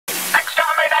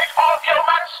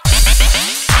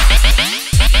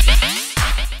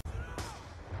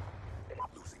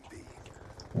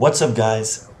What's up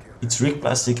guys, it's Rick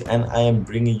Plastic and I am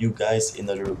bringing you guys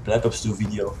another Black Ops 2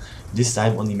 video, this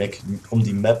time on the map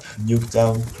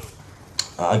Nuketown.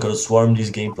 I got a swarm this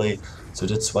gameplay, so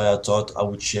that's why I thought I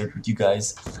would share it with you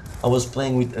guys. I was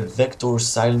playing with a Vector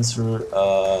Silencer,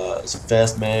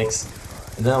 fast mags,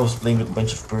 and then I was playing with a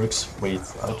bunch of perks with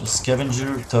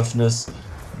Scavenger, Toughness,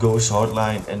 Ghost,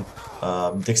 Hardline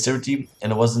and Dexterity,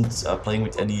 and I wasn't playing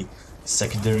with any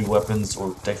secondary weapons or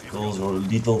tacticals or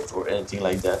lethal or anything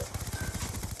like that.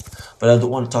 But I don't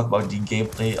want to talk about the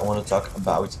gameplay, I want to talk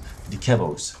about the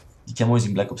camos. The camos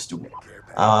in Black Ops 2.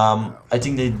 I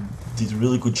think they did a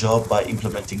really good job by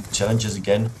implementing challenges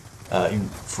again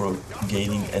for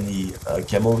gaining any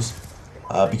camos.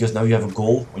 Because now you have a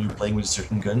goal when you're playing with a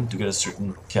certain gun to get a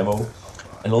certain camo.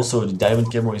 And also the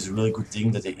diamond camo is a really good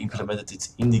thing that they implemented it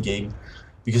in the game.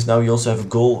 Because now you also have a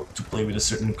goal to play with a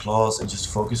certain class and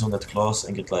just focus on that class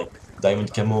and get like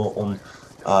diamond camo on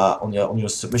your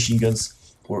submachine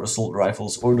guns or assault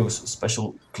rifles or those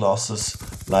special classes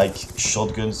like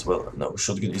shotguns. Well, no,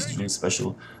 shotgun is really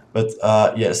special, but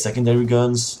yeah, secondary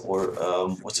guns or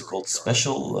what's it called,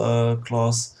 special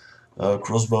class,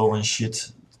 crossbow and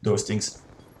shit, those things.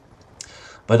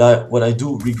 But what I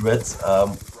do regret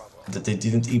that they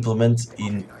didn't implement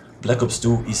in Black Ops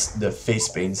 2 is the face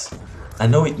paints. I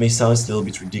know it may sound still a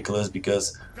bit ridiculous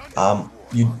because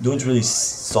you don't really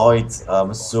saw it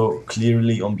so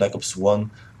clearly on Black Ops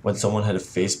 1 when someone had a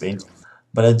face paint,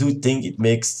 but I do think it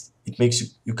makes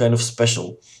you kind of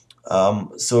special.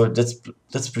 So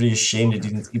that's pretty a shame they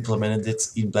didn't implement it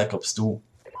in Black Ops 2.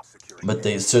 But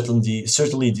they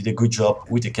certainly did a good job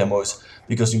with the camos,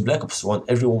 because in Black Ops 1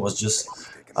 everyone was just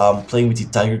playing with the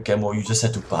tiger camo. You just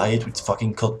had to buy it with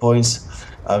fucking cut points.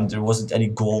 There wasn't any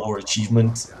goal or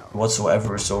achievement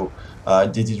whatsoever, so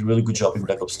they did a really good job in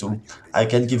Black Ops 2. I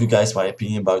can't give you guys my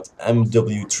opinion about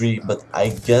MW3, but I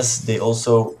guess they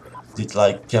also did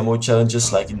like camo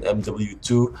challenges like in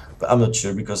MW2, but I'm not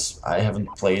sure because I haven't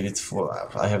played it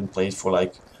for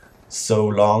like so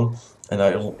long, and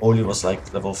I only was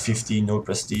like level 50, no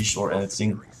prestige or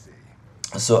anything.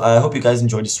 So I hope you guys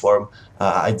enjoyed the swarm.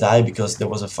 I died because there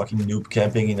was a fucking noob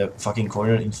camping in a fucking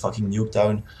corner in fucking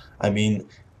Nuketown. I mean,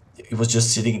 it was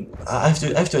just sitting. I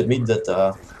have to admit that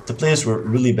the players were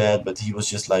really bad, but he was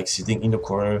just like sitting in the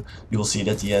corner. You will see it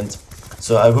at the end.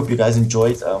 So I hope you guys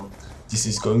enjoyed. This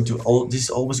is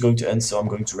almost going to end, so I'm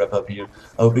going to wrap up here.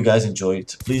 I hope you guys enjoyed.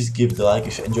 Please give the like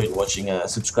if you enjoyed watching.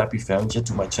 Subscribe if you haven't yet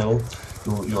to my channel.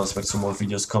 You'll expect some more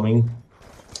videos coming.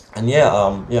 And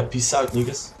yeah, yeah, peace out,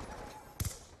 niggas.